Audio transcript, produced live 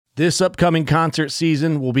This upcoming concert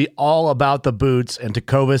season will be all about the boots, and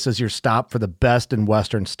Tecovas is your stop for the best in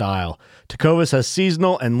Western style. Tecovas has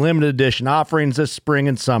seasonal and limited edition offerings this spring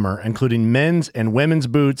and summer, including men's and women's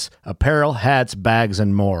boots, apparel, hats, bags,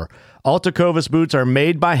 and more. All Tecovas boots are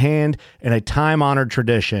made by hand in a time-honored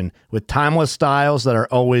tradition with timeless styles that are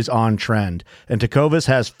always on trend. And Tecovas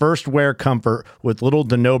has first wear comfort with little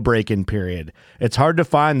to no break-in period. It's hard to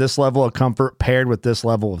find this level of comfort paired with this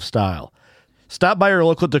level of style. Stop by your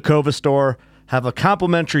local Tecovas store, have a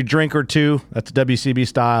complimentary drink or two, that's WCB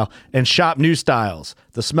style, and shop new styles.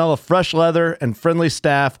 The smell of fresh leather and friendly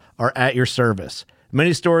staff are at your service.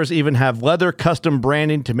 Many stores even have leather custom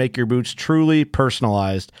branding to make your boots truly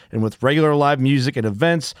personalized. And with regular live music and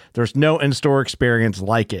events, there's no in-store experience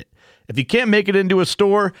like it. If you can't make it into a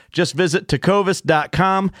store, just visit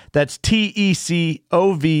tecovas.com. That's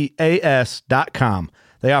TECOVAS.com.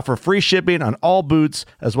 They offer free shipping on all boots,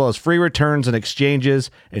 as well as free returns and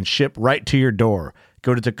exchanges, and ship right to your door.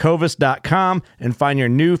 Go to tecovas.com and find your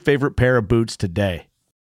new favorite pair of boots today.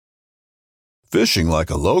 Fishing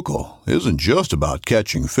like a local isn't just about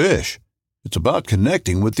catching fish. It's about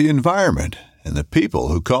connecting with the environment and the people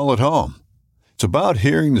who call it home. It's about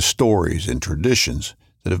hearing the stories and traditions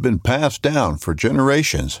that have been passed down for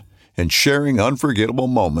generations and sharing unforgettable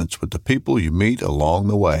moments with the people you meet along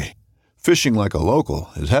the way. Fishing like a local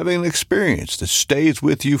is having an experience that stays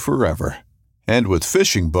with you forever. And with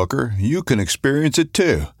Fishing Booker, you can experience it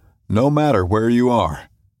too, no matter where you are.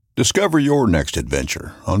 Discover your next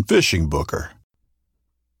adventure on Fishing Booker.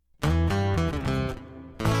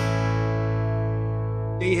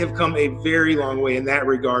 They have come a very long way in that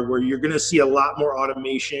regard, where you're going to see a lot more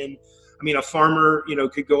automation. I mean, a farmer,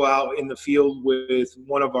 could go out in the field with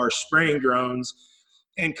one of our spraying drones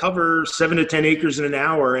and cover 7 to 10 acres in an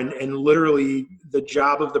hour. And literally the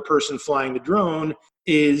job of the person flying the drone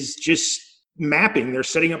is just mapping. They're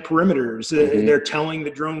setting up perimeters. Mm-hmm. They're telling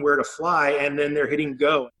the drone where to fly, and then they're hitting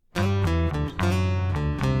go.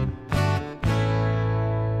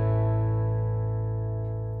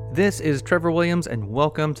 This is Trevor Williams, and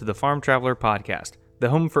welcome to the Farm Traveler Podcast, the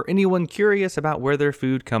home for anyone curious about where their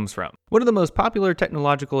food comes from. One of the most popular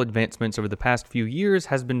technological advancements over the past few years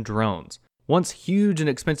has been drones. Once huge and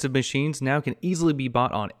expensive machines now can easily be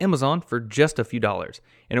bought on Amazon for just a few dollars,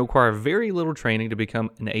 and require very little training to become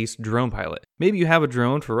an ace drone pilot. Maybe you have a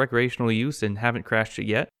drone for recreational use and haven't crashed it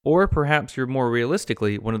yet, or perhaps you're more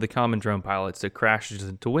realistically one of the common drone pilots that crashes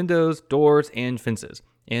into windows, doors, and fences,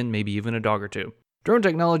 and maybe even a dog or two. Drone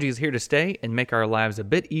technology is here to stay and make our lives a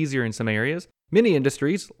bit easier in some areas. Many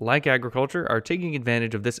industries, like agriculture, are taking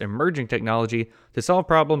advantage of this emerging technology to solve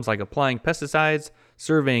problems like applying pesticides,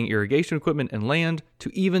 surveying irrigation equipment and land, to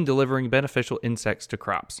even delivering beneficial insects to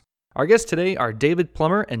crops. Our guests today are David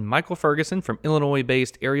Plummer and Michael Ferguson from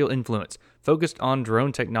Illinois-based Aerial Influence, focused on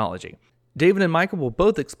drone technology. David and Michael will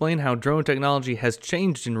both explain how drone technology has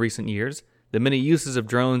changed in recent years, the many uses of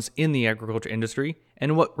drones in the agriculture industry,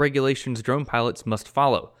 and what regulations drone pilots must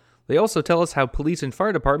follow. They also tell us how police and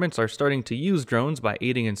fire departments are starting to use drones by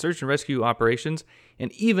aiding in search and rescue operations,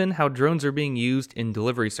 and even how drones are being used in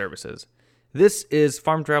delivery services. This is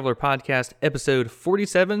Farm Traveler Podcast, episode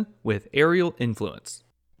 47 with Aerial Influence.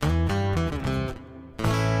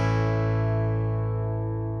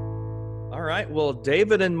 All right, well,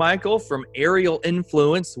 David and Michael from Aerial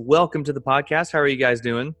Influence, welcome to the podcast. How are you guys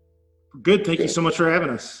doing? Good. Thank you so much for having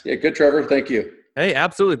us. Yeah, good, Trevor. Thank you. Hey,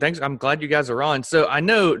 absolutely. Thanks. I'm glad you guys are on. So I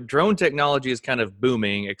know drone technology is kind of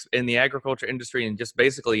booming in the agriculture industry and just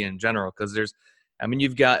basically in general, because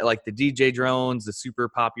you've got like the DJ drones, the super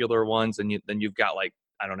popular ones, and then you've got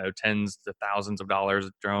tens to thousands of dollars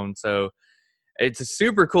of drones. So it's a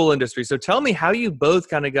super cool industry. So tell me how you both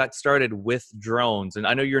kind of got started with drones. And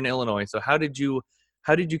I know you're in Illinois. So how did you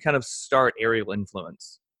kind of start Aerial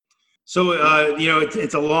Influence? So,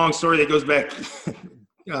 it's a long story that goes back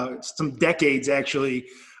some decades, actually.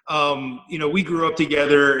 We grew up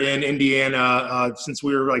together in Indiana since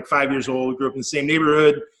we were like 5 years old. We grew up in the same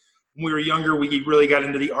neighborhood. When we were younger, we really got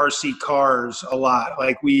into the RC cars a lot.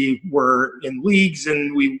 Like, we were in leagues,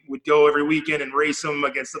 and we would go every weekend and race them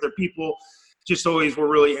against other people. Just always were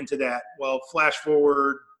really into that. Well, flash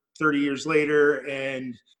forward 30 years later,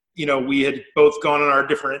 and we had both gone on our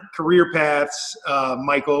different career paths.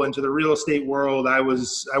 Michael into the real estate world. I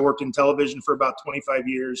worked in television for about 25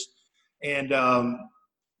 years, and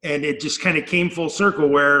it just kind of came full circle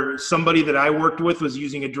where somebody that I worked with was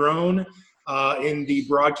using a drone in the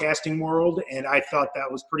broadcasting world, and I thought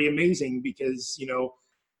that was pretty amazing because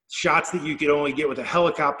shots that you could only get with a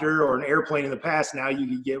helicopter or an airplane in the past, now you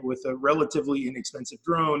could get with a relatively inexpensive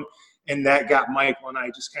drone. And that got Michael and I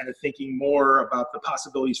just kind of thinking more about the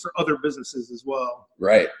possibilities for other businesses as well.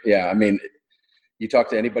 Right. Yeah. I mean, you talk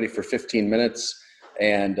to anybody for 15 minutes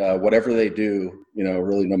and whatever they do,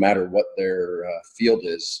 really no matter what their field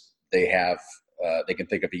is, they can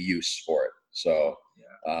think of a use for it. So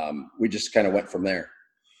we just kind of went from there.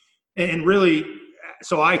 And really,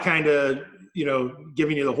 so I kind of,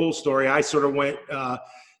 giving you the whole story, I sort of went,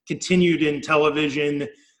 continued in television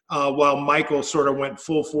while Michael sort of went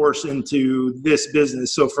full force into this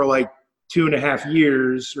business. So for like 2.5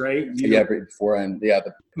 years, right?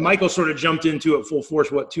 Michael sort of jumped into it full force,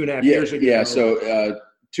 2.5 years ago? Yeah, so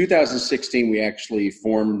 2016, we actually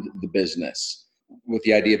formed the business with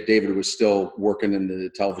the idea of David was still working in the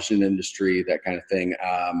television industry, that kind of thing.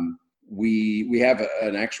 We have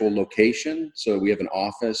an actual location. So we have an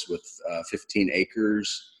office with 15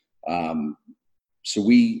 acres. So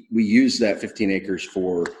we use that 15 acres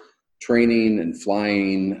for training and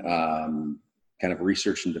flying, kind of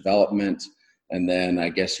research and development. And then I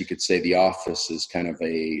guess you could say the office is kind of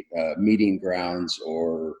a meeting grounds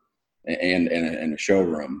and a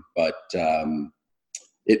showroom. But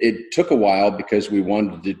it took a while because we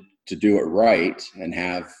wanted to do it right and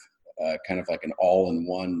have kind of like an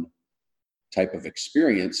all-in-one type of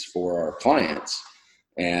experience for our clients.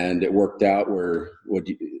 And it worked out where, a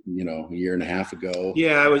year and a half ago.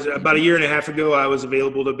 Yeah, I was about a year and a half ago. I was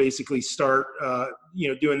available to basically start,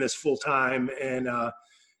 doing this full time, and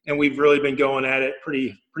we've really been going at it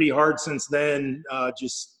pretty hard since then.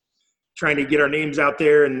 Just trying to get our names out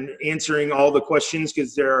there and answering all the questions,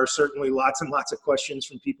 because there are certainly lots and lots of questions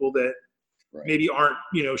from people that maybe aren't,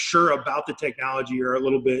 sure about the technology or a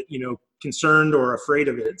little bit, concerned or afraid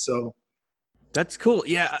of it. So. That's cool.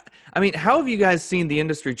 Yeah. I mean, how have you guys seen the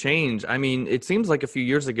industry change? I mean, it seems like a few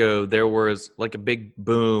years ago, there was like a big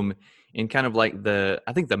boom in kind of like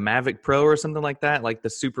I think the Mavic Pro or something like that, like the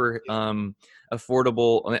super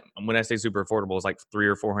affordable. When I say super affordable, it's like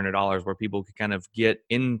 $300 or $400 where people could kind of get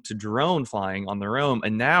into drone flying on their own.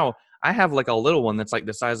 And now I have like a little one that's like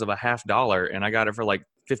the size of a $50, and I got it for like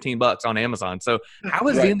 $15 on Amazon. So how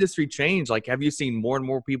has the industry changed? Like, have you seen more and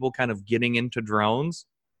more people kind of getting into drones?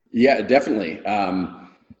 Yeah, definitely.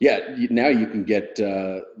 Now you can get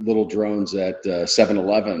little drones at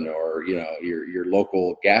 7-Eleven or your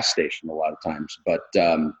local gas station a lot of times. But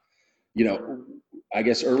I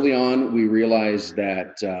guess early on we realized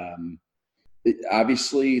that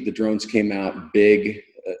obviously the drones came out big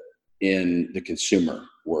in the consumer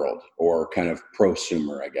world, or kind of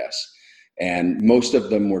prosumer, I guess. And most of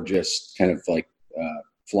them were just kind of like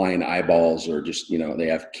flying eyeballs, or just they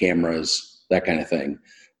have cameras, that kind of thing.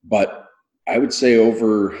 But I would say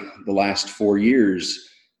over the last 4 years,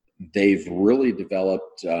 they've really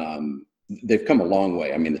developed, they've come a long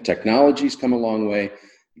way. I mean, the technology's come a long way.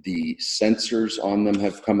 The sensors on them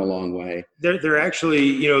have come a long way. They're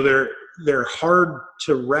actually, they're hard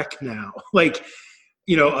to wreck now. Like,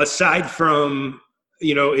 aside from,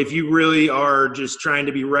 if you really are just trying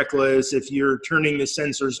to be reckless, if you're turning the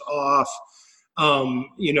sensors off,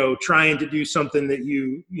 trying to do something that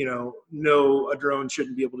know a drone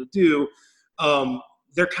shouldn't be able to do,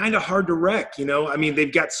 they're kind of hard to wreck. I mean,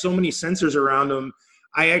 they've got so many sensors around them.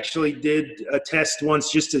 I actually did a test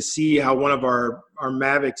once just to see how one of our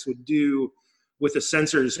Mavics would do with the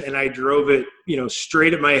sensors, and I drove it,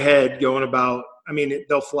 straight at my head, going about,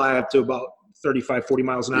 they'll fly up to about 35, 40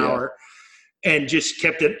 miles an hour, and just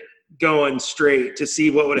kept it going straight to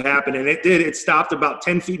see what would happen. And it did. It stopped about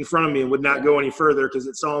 10 feet in front of me and would not go any further because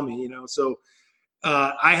it saw me, So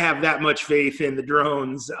I have that much faith in the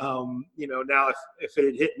drones. Now if it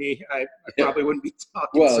had hit me, I probably wouldn't be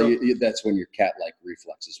talking. Well, that's when your cat-like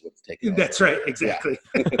reflexes would have taken over. That's right. Exactly.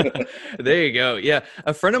 Yeah. There you go. Yeah.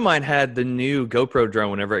 A friend of mine had the new GoPro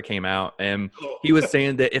drone whenever it came out. And he was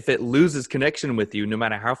saying that if it loses connection with you, no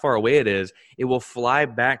matter how far away it is, it will fly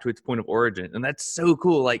back to its point of origin. And that's so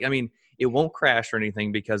cool. Like, it won't crash or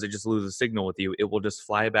anything because it just loses signal with you. It will just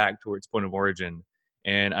fly back to its point of origin.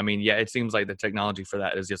 And it seems like the technology for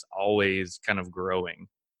that is just always kind of growing.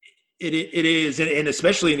 It is. And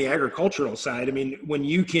especially in the agricultural side, when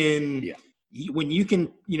you can,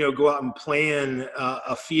 go out and plan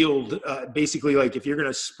a field, basically, like if you're going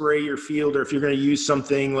to spray your field, or if you're going to use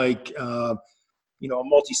something like, a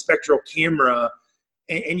multispectral camera,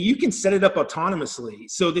 and you can set it up autonomously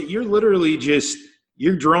so that you're literally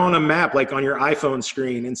you're drawing a map like on your iPhone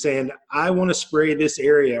screen and saying, I want to spray this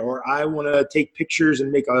area, or I want to take pictures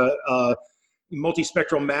and make a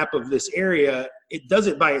multispectral map of this area. it does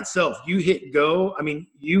it by itself. You hit go. I mean,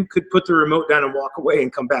 you could put the remote down and walk away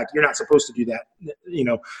and come back. You're not supposed to do that,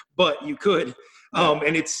 but you could.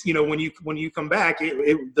 And it's, when you come back,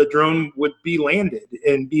 the drone would be landed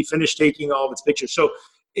and be finished taking all of its pictures. So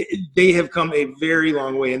they have come a very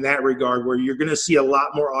long way in that regard, where you're going to see a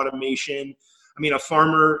lot more automation. I mean, a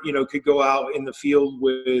farmer, could go out in the field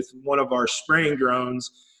with one of our spraying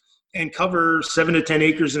drones and cover 7 to 10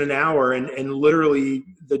 acres in an hour. And literally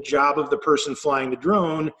the job of the person flying the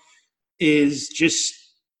drone is just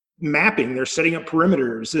mapping. They're setting up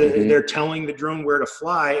perimeters. Mm-hmm. They're telling the drone where to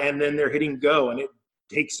fly, and then they're hitting go, and it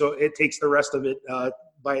takes the rest of it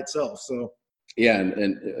by itself. So yeah, and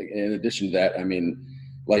in addition to that, I mean,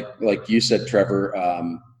 like you said, Trevor,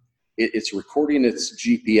 it's recording its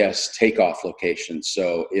GPS takeoff location.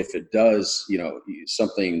 So if it does,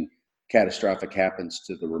 something catastrophic happens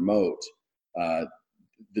to the remote,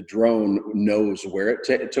 the drone knows where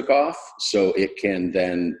it took off, so it can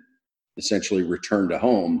then essentially return to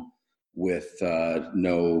home with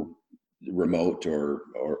no remote or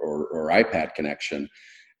iPad connection.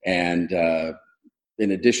 And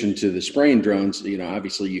in addition to the spraying drones,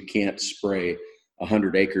 obviously you can't spray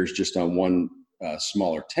 100 acres just on one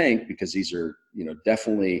smaller tank, because these are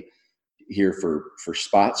definitely here for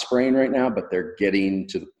spot spraying right now, but they're getting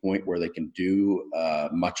to the point where they can do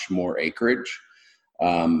much more acreage.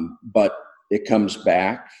 But it comes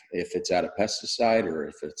back if it's out of pesticide or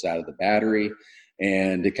if it's out of the battery,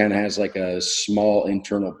 and it kind of has like a small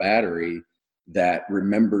internal battery that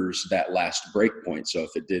remembers that last break point. So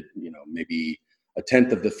if it did, maybe a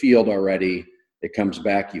tenth of the field already, it comes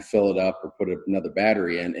back, you fill it up or put another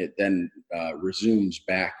battery in, it then resumes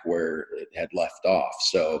back where it had left off.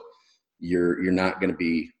 So you're not going to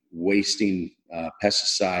be wasting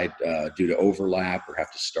pesticide due to overlap or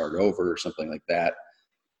have to start over or something like that.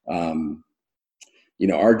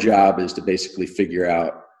 Our job is to basically figure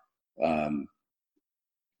out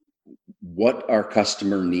what our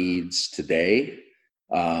customer needs today.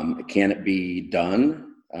 Can it be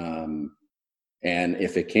done? And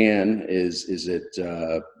if it can, is it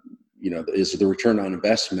is the return on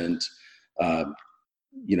investment,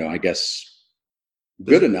 I guess,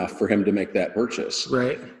 good enough for him to make that purchase?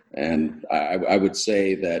 Right. And I would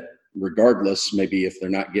say that regardless, maybe if they're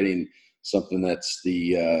not getting something that's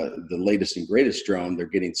the latest and greatest drone, they're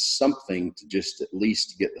getting something to just at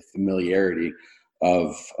least get the familiarity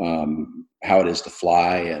of how it is to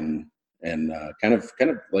fly and kind of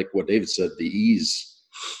like what David said, the ease.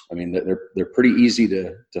 I mean, they're pretty easy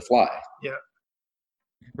to fly. Yeah.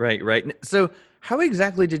 Right. So how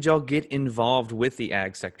exactly did y'all get involved with the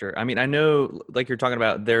ag sector? I mean, I know, like you're talking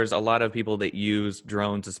about, there's a lot of people that use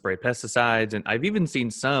drones to spray pesticides, and I've even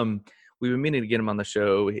seen some. We've been meaning to get him on the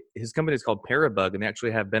show. His company is called Parabug, and they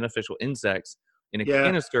actually have beneficial insects in a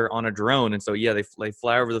canister on a drone. And so, they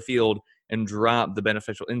fly over the field and drop the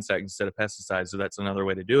beneficial insect instead of pesticides. So that's another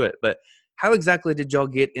way to do it. But how exactly did y'all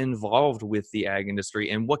get involved with the ag industry,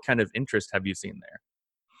 and what kind of interest have you seen there?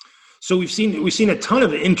 So we've seen a ton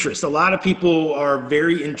of interest. A lot of people are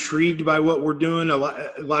very intrigued by what we're doing. A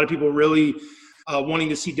lot of people really wanting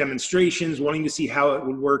to see demonstrations, wanting to see how it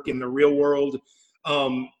would work in the real world.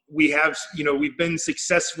 We've been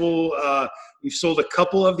successful. We've sold a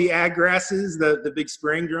couple of the ag grasses, the big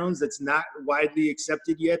spraying drones. That's not widely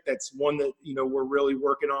accepted yet. That's one that we're really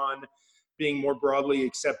working on being more broadly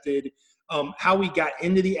accepted. How we got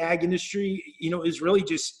into the ag industry, is really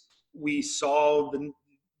just we saw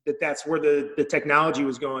that's where the technology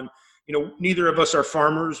was going. Neither of us are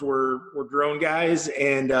farmers. We're drone guys,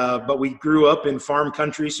 and but we grew up in farm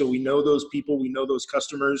country, so we know those people, we know those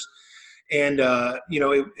customers, and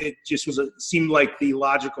it just seemed like the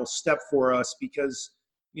logical step for us, because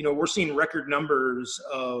we're seeing record numbers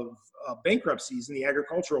of bankruptcies in the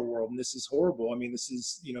agricultural world, and this is horrible. I mean, this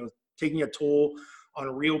is taking a toll on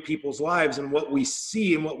real people's lives, and what we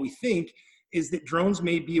see and what we think is that drones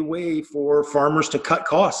may be a way for farmers to cut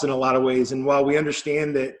costs in a lot of ways. And while we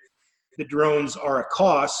understand that the drones are a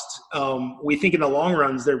cost, we think in the long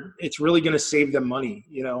runs, it's really going to save them money,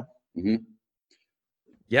 Mm-hmm.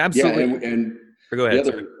 Yeah, absolutely. Yeah, and go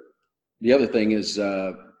ahead. The other thing is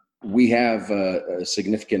we have a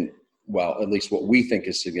significant, well, at least what we think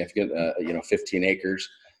is significant, 15 acres.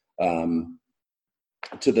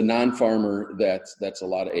 To the non-farmer, that's a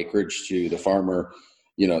lot of acreage. To the farmer,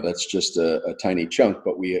 that's just a tiny chunk,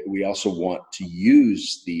 but we also want to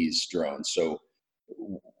use these drones. So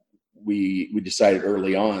we decided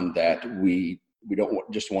early on that we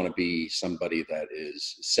don't just want to be somebody that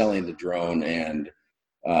is selling the drone and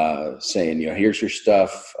saying, here's your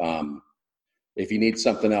stuff. If you need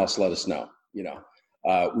something else, let us know.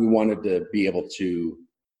 We wanted to be able to,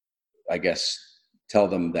 I guess, tell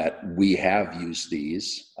them that we have used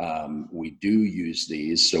these. We do use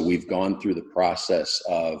these. So we've gone through the process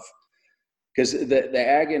of, because the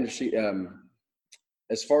ag industry,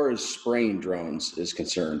 as far as spraying drones is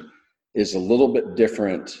concerned, is a little bit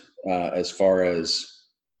different as far as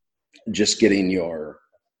just getting your,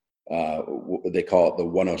 they call it the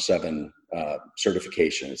 107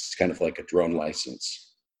 certification. It's kind of like a drone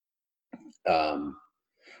license.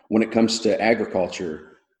 When it comes to agriculture,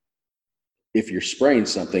 if you're spraying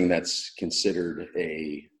something that's considered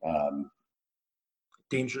a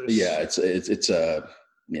dangerous,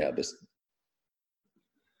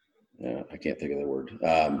 I can't think of the word.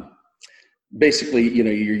 Basically,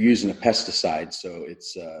 you're using a pesticide, so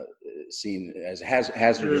it's seen as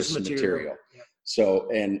hazardous material. Yeah. So,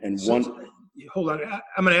 hold on,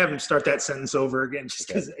 I'm going to have him start that sentence over again, just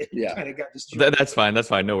because it kind of got disjointed. That's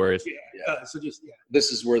fine. No worries.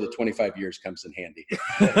 This is where the 25 years comes in handy.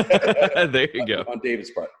 There you go. On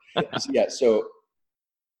David's part. So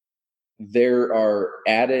there are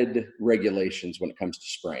added regulations when it comes to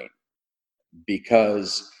spraying,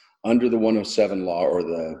 because under the 107 law or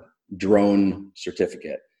the drone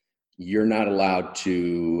certificate, you're not allowed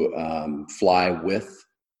to fly with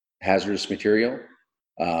hazardous material.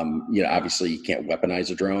 Obviously you can't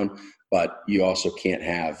weaponize a drone, but you also can't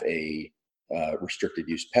have a restricted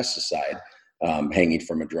use pesticide hanging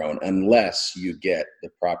from a drone unless you get the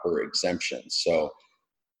proper exemptions. So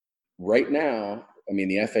right now,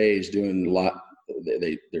 the FAA is doing a lot.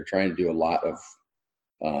 They're trying to do a lot of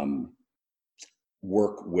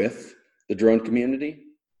work with the drone community,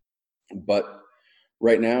 but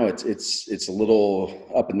right now it's a little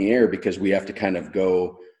up in the air, because we have to kind of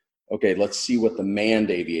go, okay, let's see what the manned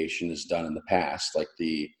aviation has done in the past, like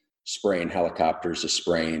the spraying helicopters, the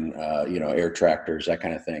spraying, air tractors, that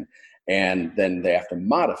kind of thing. And then they have to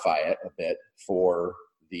modify it a bit for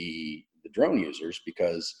the drone users,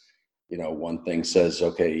 because, one thing says,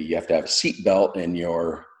 okay, you have to have a seat belt in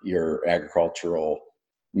your agricultural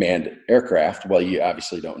manned aircraft. Well, you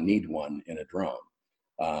obviously don't need one in a drone.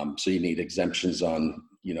 So you need exemptions on,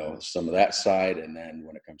 some of that side. And then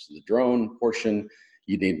when it comes to the drone portion,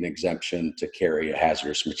 you need an exemption to carry a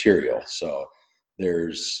hazardous material. So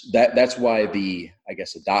there's that's why the,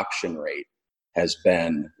 adoption rate has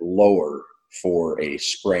been lower for a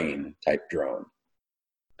spraying type drone.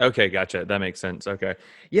 Okay, gotcha. That makes sense. Okay.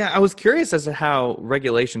 Yeah, I was curious as to how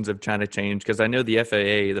regulations have kind of changed, because I know the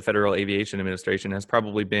FAA, the Federal Aviation Administration, has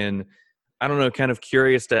probably been, kind of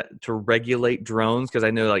curious to regulate drones, because I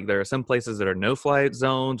know there are some places that are no-fly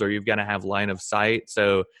zones, or you've got to have line of sight.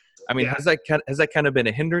 So, has that kind of been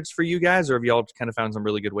a hindrance for you guys, or have y'all kind of found some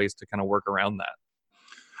really good ways to kind of work around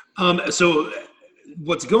that? So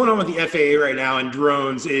what's going on with the FAA right now and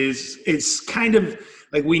drones is it's kind of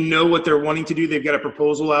like, we know what they're wanting to do. They've got a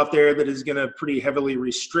proposal out there that is going to pretty heavily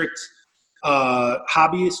restrict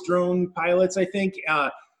hobbyist drone pilots, I think.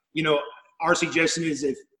 Our suggestion is,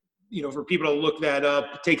 if, for people to look that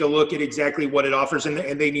up, take a look at exactly what it offers, and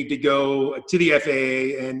they need to go to the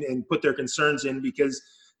FAA and put their concerns in, because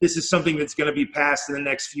this is something that's going to be passed in the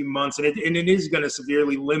next few months, and it is going to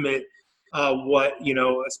severely limit what,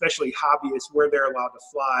 especially hobbyists, where they're allowed to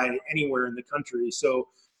fly anywhere in the country. So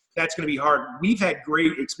that's going to be hard. We've had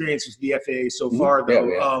great experience with the FAA so far, though.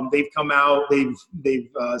 Yeah. They've come out, they've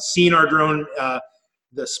seen our drone,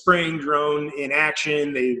 the spraying drone in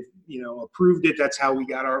action. They've, approved it. That's how we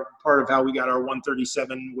got our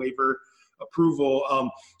 137 waiver approval.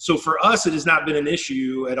 So for us, it has not been an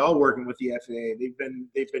issue at all working with the FAA. They've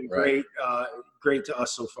been right. great to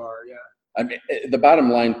us so far. Yeah. The bottom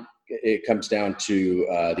line, it comes down to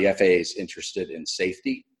the FAA is interested in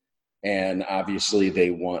safety, and obviously they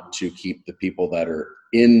want to keep the people that are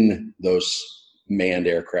in those manned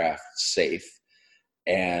aircraft safe.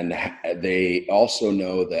 And they also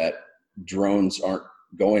know that drones aren't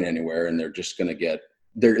going anywhere, and they're just going to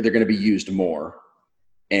they're going to be used more.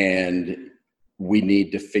 And we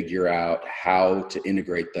need to figure out how to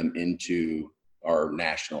integrate them into our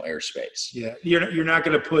national airspace. Yeah, you're not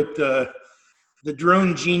going to put the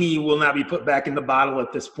drone genie will not be put back in the bottle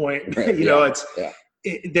at this point. Right.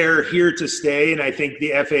 They're here to stay, and I think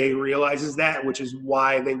the FAA realizes that, which is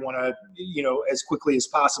why they want to, as quickly as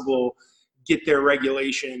possible, get their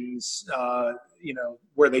regulations,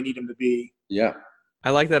 where they need them to be. Yeah. I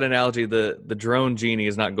like that analogy. The drone genie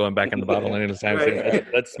is not going back in the bottle anytime soon.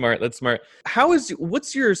 Right. That's smart.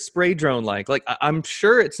 What's your spray drone like? Like, I'm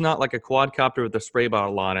sure it's not like a quadcopter with a spray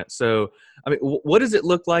bottle on it. So, what does it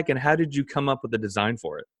look like, and how did you come up with the design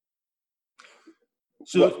for it?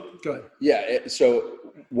 So go ahead. Yeah. So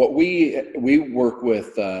what we work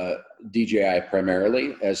with DJI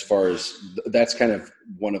primarily, as far as that's kind of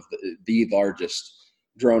one of the largest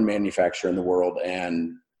drone manufacturer in the world,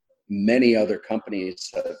 and many other companies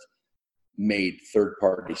have made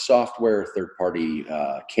third-party software, third-party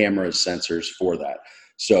cameras, sensors for that.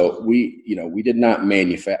 So we did not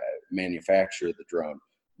manufacture the drone,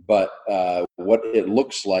 but what it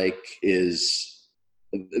looks like is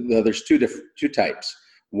there's two types.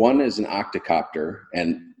 One is an octocopter,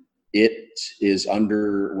 and it is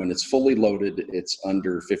when it's fully loaded, it's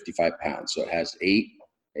under 55 pounds. So it has eight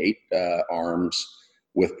arms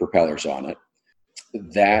with propellers on it.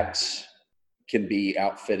 That can be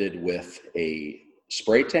outfitted with a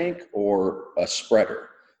spray tank or a spreader.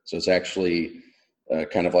 So it's actually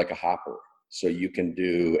kind of like a hopper. So you can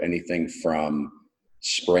do anything from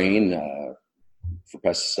spraying for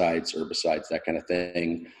pesticides, herbicides, that kind of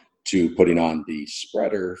thing, to putting on the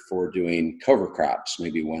spreader for doing cover crops.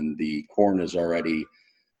 Maybe when the corn is already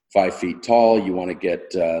 5 feet tall, you want to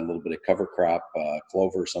get a little bit of cover crop,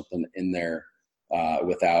 clover or something in there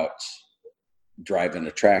without driving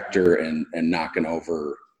a tractor and knocking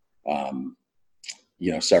over,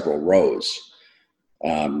 several rows.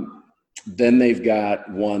 Then they've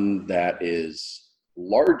got one that is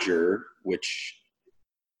larger, which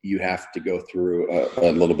you have to go through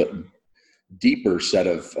a little bit deeper set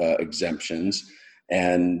of exemptions.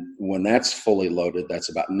 And when that's fully loaded, that's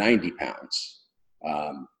about 90 pounds.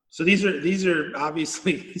 So these are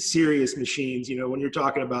obviously serious machines. When you're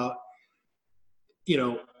talking about,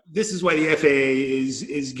 this is why the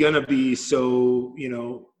FAA is gonna be so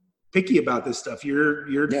picky about this stuff.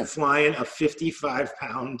 You're flying a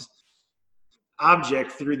 55-pound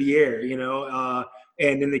object through the air,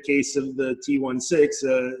 and in the case of the T-16,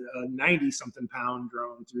 a 90-something pound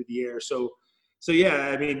drone through the air. So yeah,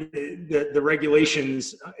 I mean, the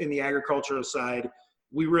regulations in the agricultural side,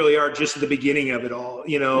 we really are just at the beginning of it all,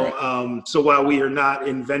 Right. So while we are not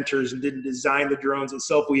inventors and didn't design the drones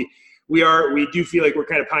itself, we do feel like we're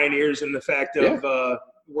kind of pioneers in the fact of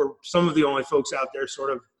we're some of the only folks out there sort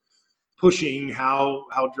of pushing how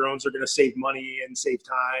drones are going to save money and save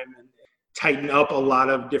time and tighten up a lot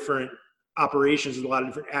of different operations, a lot of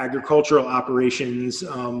different agricultural operations,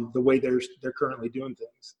 the way they're currently doing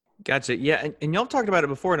things. Gotcha. Yeah. And y'all talked about it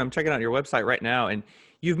before, and I'm checking out your website right now. And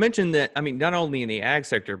you've mentioned that, I mean, not only in the ag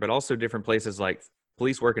sector, but also different places like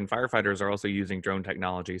police work and firefighters are also using drone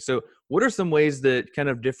technology. So what are some ways that kind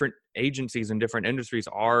of different agencies and different industries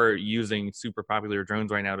are using super popular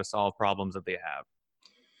drones right now to solve problems that they have?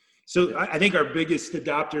 So I think our biggest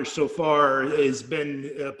adopters so far has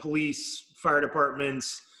been police, fire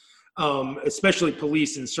departments, especially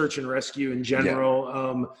police and search and rescue in general.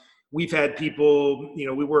 Yeah. We've had people,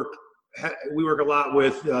 we work a lot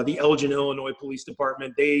with the Elgin, Illinois Police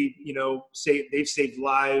Department. They've saved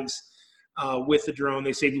lives with the drone.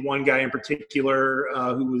 They saved one guy in particular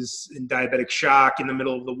who was in diabetic shock in the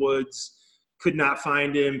middle of the woods, could not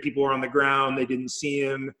find him. People were on the ground. They didn't see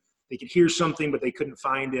him. They could hear something, but they couldn't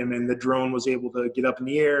find him. And the drone was able to get up in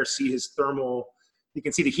the air, see his thermal, you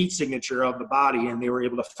can see the heat signature of the body, and they were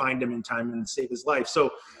able to find him in time and save his life. So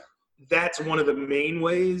that's one of the main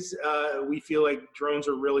ways we feel like drones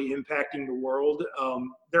are really impacting the world.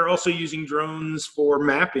 They're also using drones for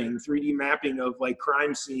mapping, 3D mapping of like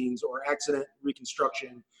crime scenes or accident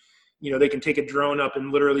reconstruction. They can take a drone up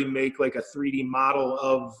and literally make like a 3D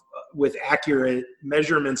model with accurate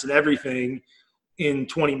measurements and everything in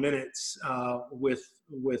 20 minutes with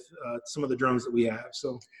some of the drones that we have.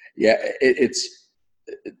 So yeah, it's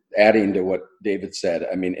adding to what David said.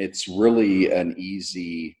 I mean, it's really an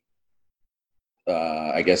easy,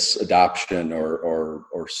 adoption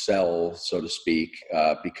or sell, so to speak,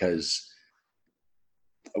 because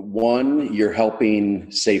one, you're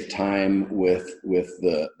helping save time with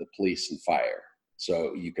the police and fire,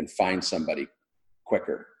 so you can find somebody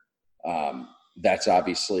quicker. That's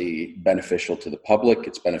obviously beneficial to the public.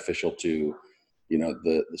 It's beneficial to,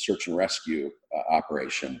 the search and rescue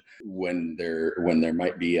operation. When there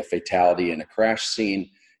might be a fatality in a crash scene,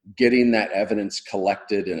 getting that evidence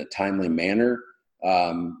collected in a timely manner.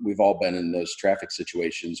 We've all been in those traffic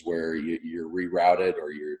situations where you're rerouted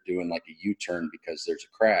or you're doing like a U-turn because there's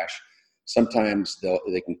a crash. Sometimes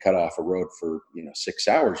they can cut off a road for 6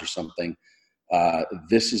 hours or something.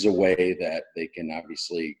 This is a way that they can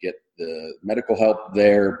obviously get the medical help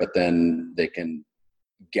there, but then they can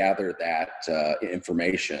gather that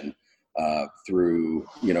information through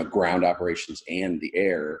ground operations and the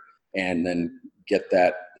air, and then get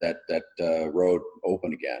that road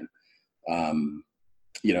open again.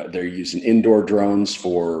 They're using indoor drones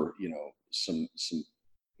for some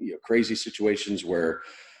crazy situations where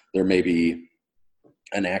there may be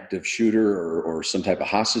an active shooter or some type of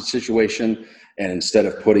hostage situation. And instead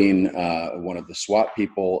of putting one of the SWAT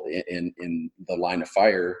people in the line of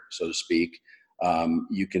fire, so to speak,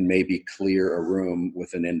 you can maybe clear a room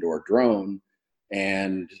with an indoor drone,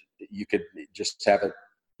 and you could just have it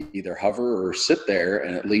either hover or sit there,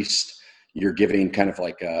 and at least you're giving kind of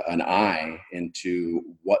like an eye into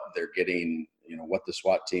what they're getting, what the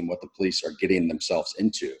SWAT team, what the police are getting themselves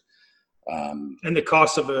into. And the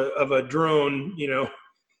cost of a drone,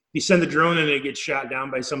 you send the drone and it gets shot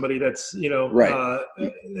down by somebody that's, right.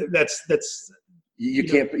 That's you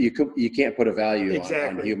can't put a value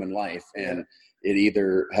exactly. on human life, and it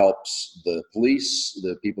either helps the police,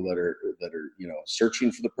 the people that are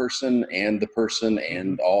searching for the person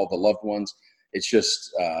and all the loved ones. It's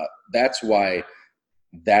just that's why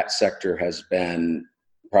that sector has been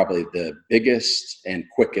probably the biggest and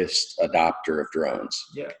quickest adopter of drones,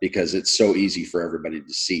 because it's so easy for everybody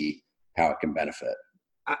to see how it can benefit.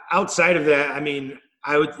 Outside of that, I mean,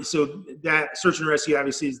 so that search and rescue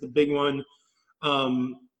obviously is the big one.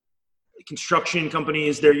 Construction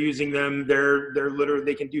companies, they're using them. They're literally,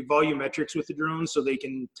 they can do volumetrics with the drones, so they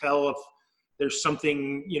can tell if there's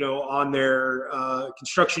something, on their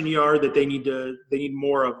construction yard that they need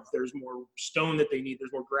more of. If there's more stone that they need,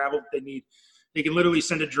 there's more gravel that they need. They can literally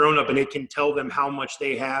send a drone up and it can tell them how much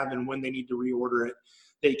they have and when they need to reorder it.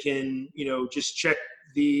 They can, just check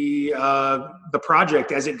the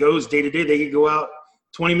project as it goes day to day. They can go out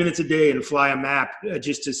 20 minutes a day and fly a map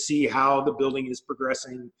just to see how the building is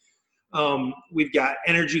progressing. We've got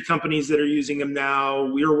energy companies that are using them now.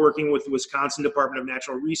 We are working with the Wisconsin Department of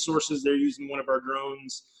Natural Resources. They're using one of our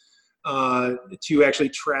drones to actually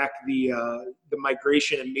track the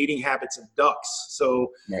migration and mating habits of ducks.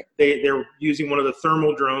 So they're using one of the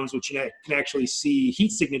thermal drones, which can actually see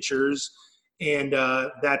heat signatures, and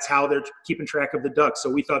that's how they're keeping track of the ducks. So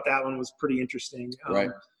we thought that one was pretty interesting. Right.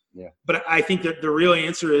 Yeah. But I think that the real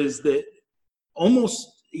answer is that almost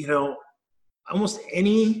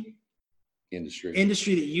any industry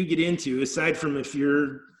that you get into, aside from if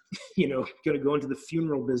you're, going to go into the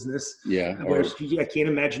funeral business. Yeah. I can't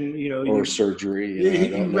imagine, or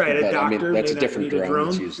surgery. Right. A doctor. That's a different drone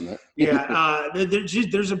that's using it. Yeah.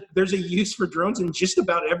 There's a use for drones in just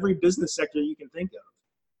about every business sector you can think of.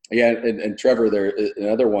 Yeah. And Trevor,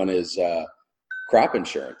 another one is crop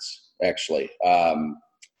insurance, actually.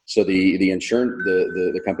 So the insurance,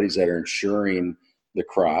 the companies that are insuring the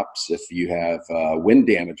crops, if you have wind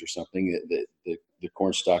damage or something, the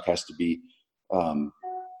corn stalk has to be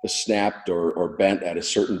snapped or bent at a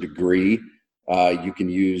certain degree. You can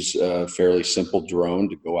use a fairly simple drone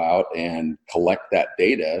to go out and collect that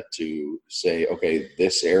data to say, okay,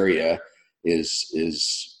 this area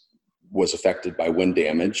was affected by wind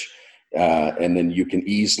damage, and then you can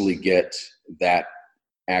easily get that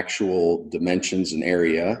actual dimensions and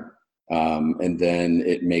area. And then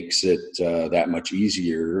it makes it that much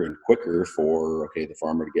easier and quicker for the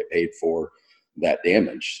farmer to get paid for that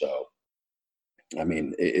damage. So, I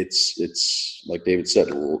mean, it's like David said,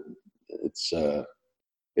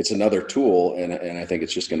 it's another tool, and I think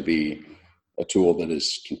it's just going to be a tool that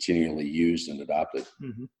is continually used and adopted.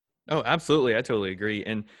 Mm-hmm. Oh, absolutely. I totally agree.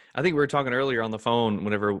 And I think we were talking earlier on the phone,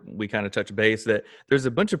 whenever we kind of touched base, that there's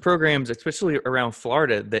a bunch of programs, especially around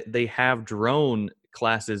Florida, that they have drone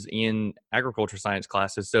classes in agriculture science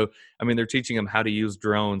classes. So, I mean, they're teaching them how to use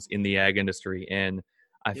drones in the ag industry. And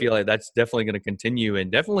I feel like that's definitely going to continue.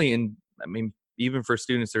 And definitely even for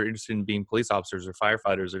students that are interested in being police officers or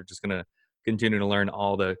firefighters, are just going to continue to learn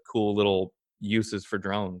all the cool little uses for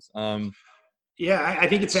drones. I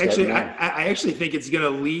think it's actually, I actually think it's going to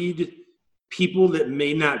lead people that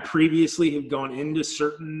may not previously have gone into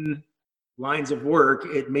certain lines of work.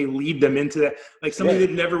 It may lead them into that. Like somebody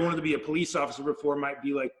that never wanted to be a police officer before might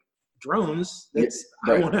be like, drones,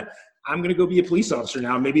 I'm going to go be a police officer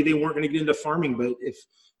now. Maybe they weren't going to get into farming, but if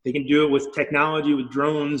they can do it with technology, with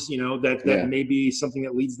drones, that may be something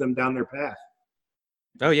that leads them down their path.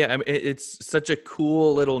 Oh, yeah. I mean, it's such a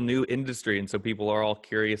cool little new industry. And so people are all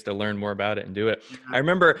curious to learn more about it and do it. I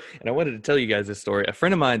remember, and I wanted to tell you guys this story. A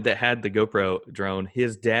friend of mine that had the GoPro drone,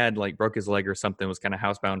 his dad broke his leg or something, was kind of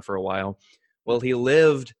housebound for a while. Well, he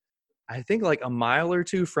lived, I think, a mile or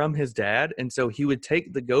two from his dad. And so he would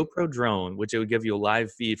take the GoPro drone, which it would give you a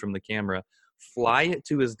live feed from the camera, fly it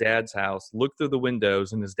to his dad's house, look through the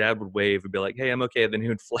windows, and his dad would wave and be like, "Hey, I'm okay." And then he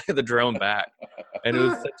would fly the drone back. And it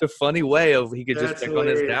was such a funny way of he could just check on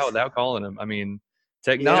his dad without calling him. I mean,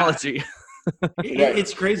 technology. Yeah.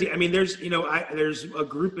 It's crazy. I mean, there's a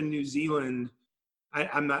group in New Zealand.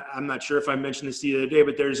 I'm not sure if I mentioned this the other day,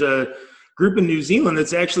 but there's a group in New Zealand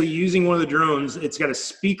that's actually using one of the drones. It's got a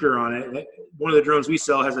speaker on it. One of the drones we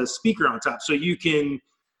sell has a speaker on top. So you can,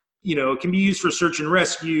 it can be used for search and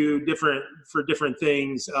rescue, for different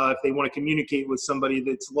things, if they want to communicate with somebody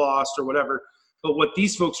that's lost or whatever. But what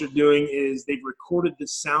these folks are doing is they've recorded the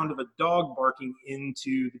sound of a dog barking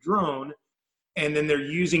into the drone, and then they're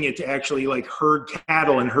using it to actually like herd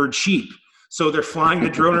cattle and herd sheep. So they're flying the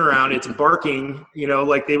drone around. It's barking,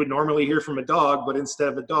 like they would normally hear from a dog, but instead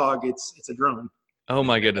of a dog, it's a drone. Oh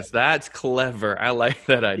my goodness, that's clever. I like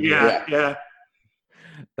that idea. Yeah.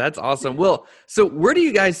 That's awesome. Well, so where do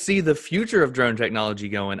you guys see the future of drone technology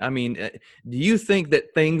going? I mean, do you think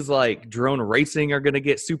that things like drone racing are going to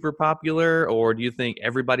get super popular, or do you think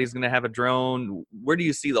everybody's going to have a drone? Where do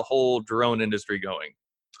you see the whole drone industry going?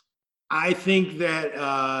 I think that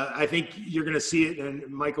you're going to see it, and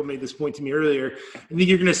Michael made this point to me earlier. I think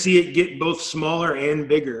you're going to see it get both smaller and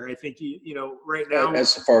bigger. I think right now,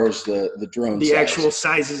 as far as the drone, the actual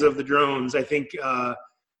sizes of the drones, I think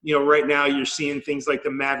right now you're seeing things like the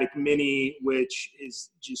Mavic Mini, which is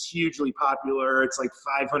just hugely popular. It's like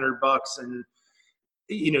 $500, and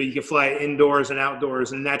you can fly it indoors and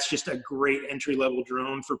outdoors, and that's just a great entry-level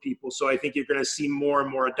drone for people. So I think you're going to see more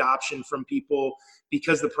and more adoption from people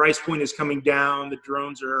because the price point is coming down. The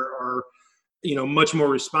drones are much more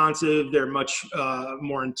responsive. They're much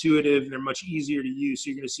more intuitive. They're much easier to use. So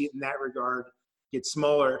you're going to see it in that regard get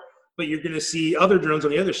smaller. But you're going to see other drones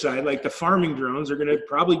on the other side, like the farming drones, are going to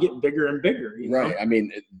probably get bigger and bigger. Right. I mean,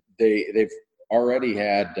 they've already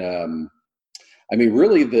had.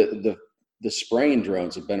 Really, the spraying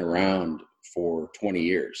drones have been around for 20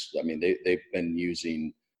 years. I mean, they've been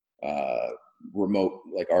using remote,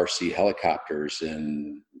 like RC helicopters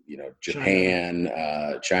in, Japan,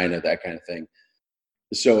 China, that kind of thing.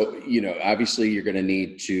 So, obviously you're going to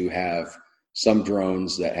need to have some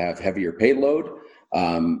drones that have heavier payload.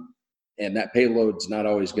 And that payload's not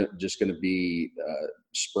always just going to be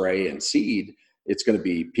spray and seed. It's going to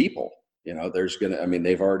be people.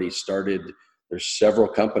 They've already started. There's several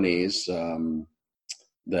companies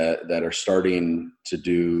that are starting to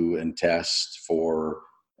do and test for,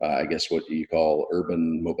 I guess, what you call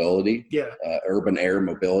urban mobility, urban air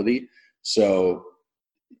mobility. So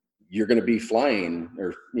you're going to be flying,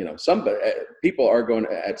 or some people are going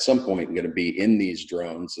to, at some point, going to be in these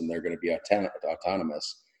drones, and they're going to be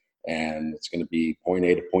autonomous, and it's going to be point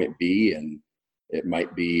A to point B, and it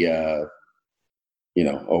might be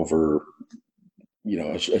over.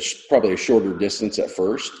 Probably a shorter distance at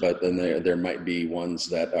first, but then there might be ones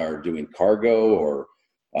that are doing cargo or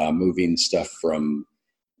moving stuff from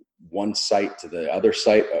one site to the other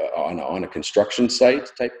site on a construction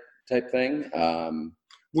site type thing.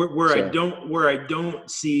 Where I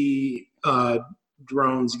don't see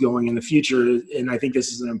drones going in the future, and I think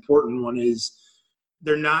this is an important one, is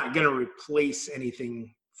they're not going to replace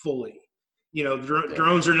anything fully.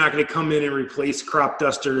 Drones are not going to come in and replace crop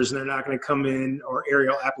dusters, and they're not going to come in, or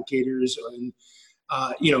aerial applicators, and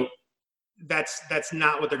that's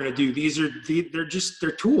not what they're going to do.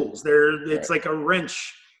 They're tools. It's like a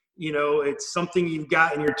wrench. It's something you've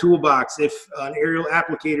got in your toolbox. If an aerial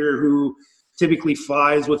applicator who typically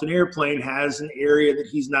flies with an airplane has an area that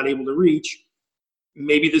he's not able to reach,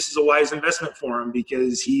 maybe this is a wise investment for him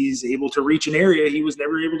because he's able to reach an area he was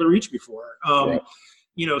never able to reach before. Right.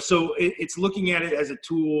 So it's looking at it as a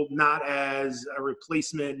tool, not as a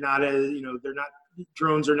replacement, not as,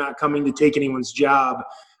 drones are not coming to take anyone's job.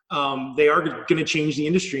 They are going to change the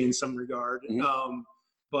industry in some regard. Mm-hmm.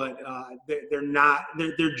 But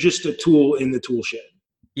they're just a tool in the tool shed.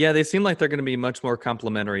 Yeah, they seem like they're going to be much more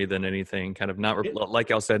complementary than anything, kind of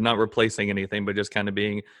like Al said, not replacing anything, but just kind of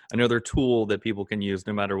being another tool that people can use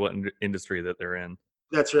no matter what industry that they're in.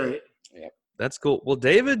 That's right. Yeah. That's cool. Well,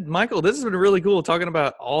 David, Michael, this has been really cool talking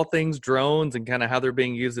about all things drones and kind of how they're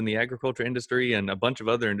being used in the agriculture industry and a bunch of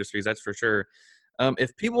other industries, that's for sure.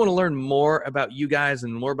 If people want to learn more about you guys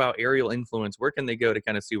and more about Aerial Influence, where can they go to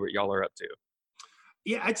kind of see what y'all are up to?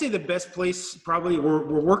 Yeah, I'd say the best place, probably,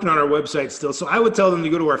 we're working on our website still. So I would tell them to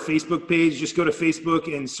go to our Facebook page. Just go to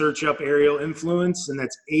Facebook and search up Aerial Influence, and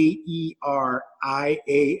that's AERIAL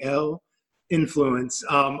Influence,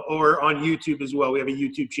 or on YouTube as well. We have a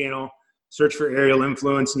YouTube channel. Search for Aerial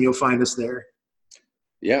Influence, and you'll find us there.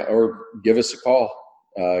 Yeah, or give us a call.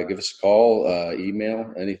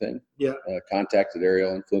 Email, anything. Yeah. Contact at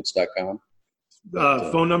aerialinfluence.com.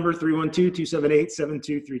 Phone number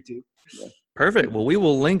 312-278-7232. Yeah. Perfect. Well, we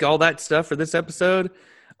will link all that stuff for this episode.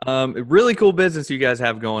 Really cool business you guys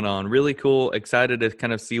have going on. Really cool. Excited to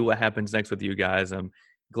kind of see what happens next with you guys. I'm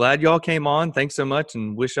glad y'all came on. Thanks so much,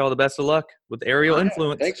 and wish y'all the best of luck with Aerial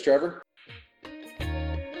Influence. Thanks, Trevor.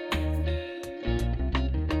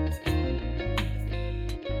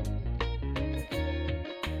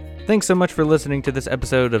 Thanks so much for listening to this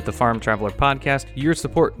episode of the Farm Traveler Podcast. Your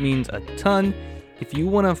support means a ton. If you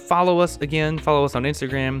want to follow us again, follow us on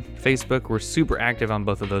Instagram, Facebook. We're super active on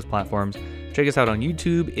both of those platforms. Check us out on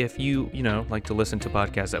YouTube. If you like to listen to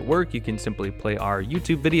podcasts at work, you can simply play our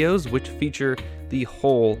YouTube videos, which feature the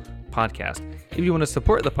whole podcast. If you want to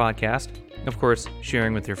support the podcast, of course,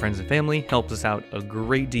 sharing with your friends and family helps us out a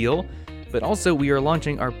great deal. But also, we are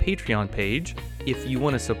launching our Patreon page. If you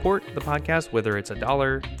want to support the podcast, whether it's $1,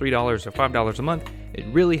 $3, or $5 a month, it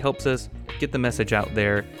really helps us get the message out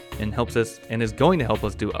there and helps us and is going to help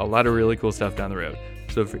us do a lot of really cool stuff down the road.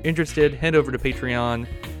 So if you're interested, head over to Patreon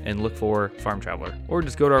and look for Farm Traveler, or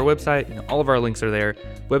just go to our website and all of our links are there.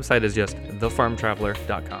 Website is just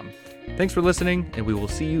thefarmtraveler.com. Thanks for listening, and we will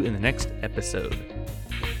see you in the next episode.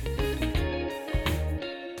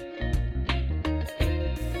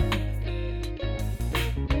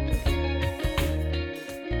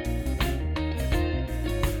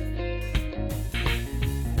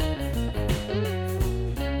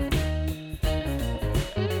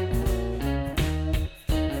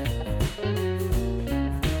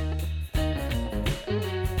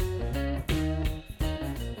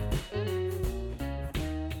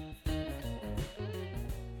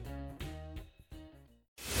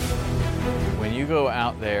 You go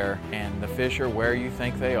out there and the fish are where you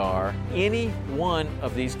think they are. Any one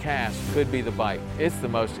of these casts could be the bite. It's the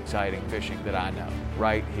most exciting fishing that I know,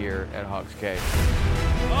 right here at Hawks Cave.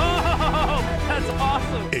 Oh, that's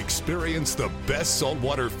awesome! Experience the best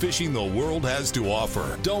saltwater fishing the world has to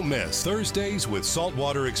offer. Don't miss Thursdays with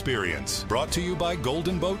Saltwater Experience, brought to you by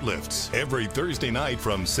Golden Boat Lifts, every Thursday night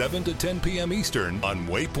from 7 to 10 p.m. Eastern on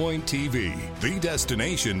Waypoint TV, the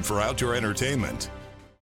destination for outdoor entertainment.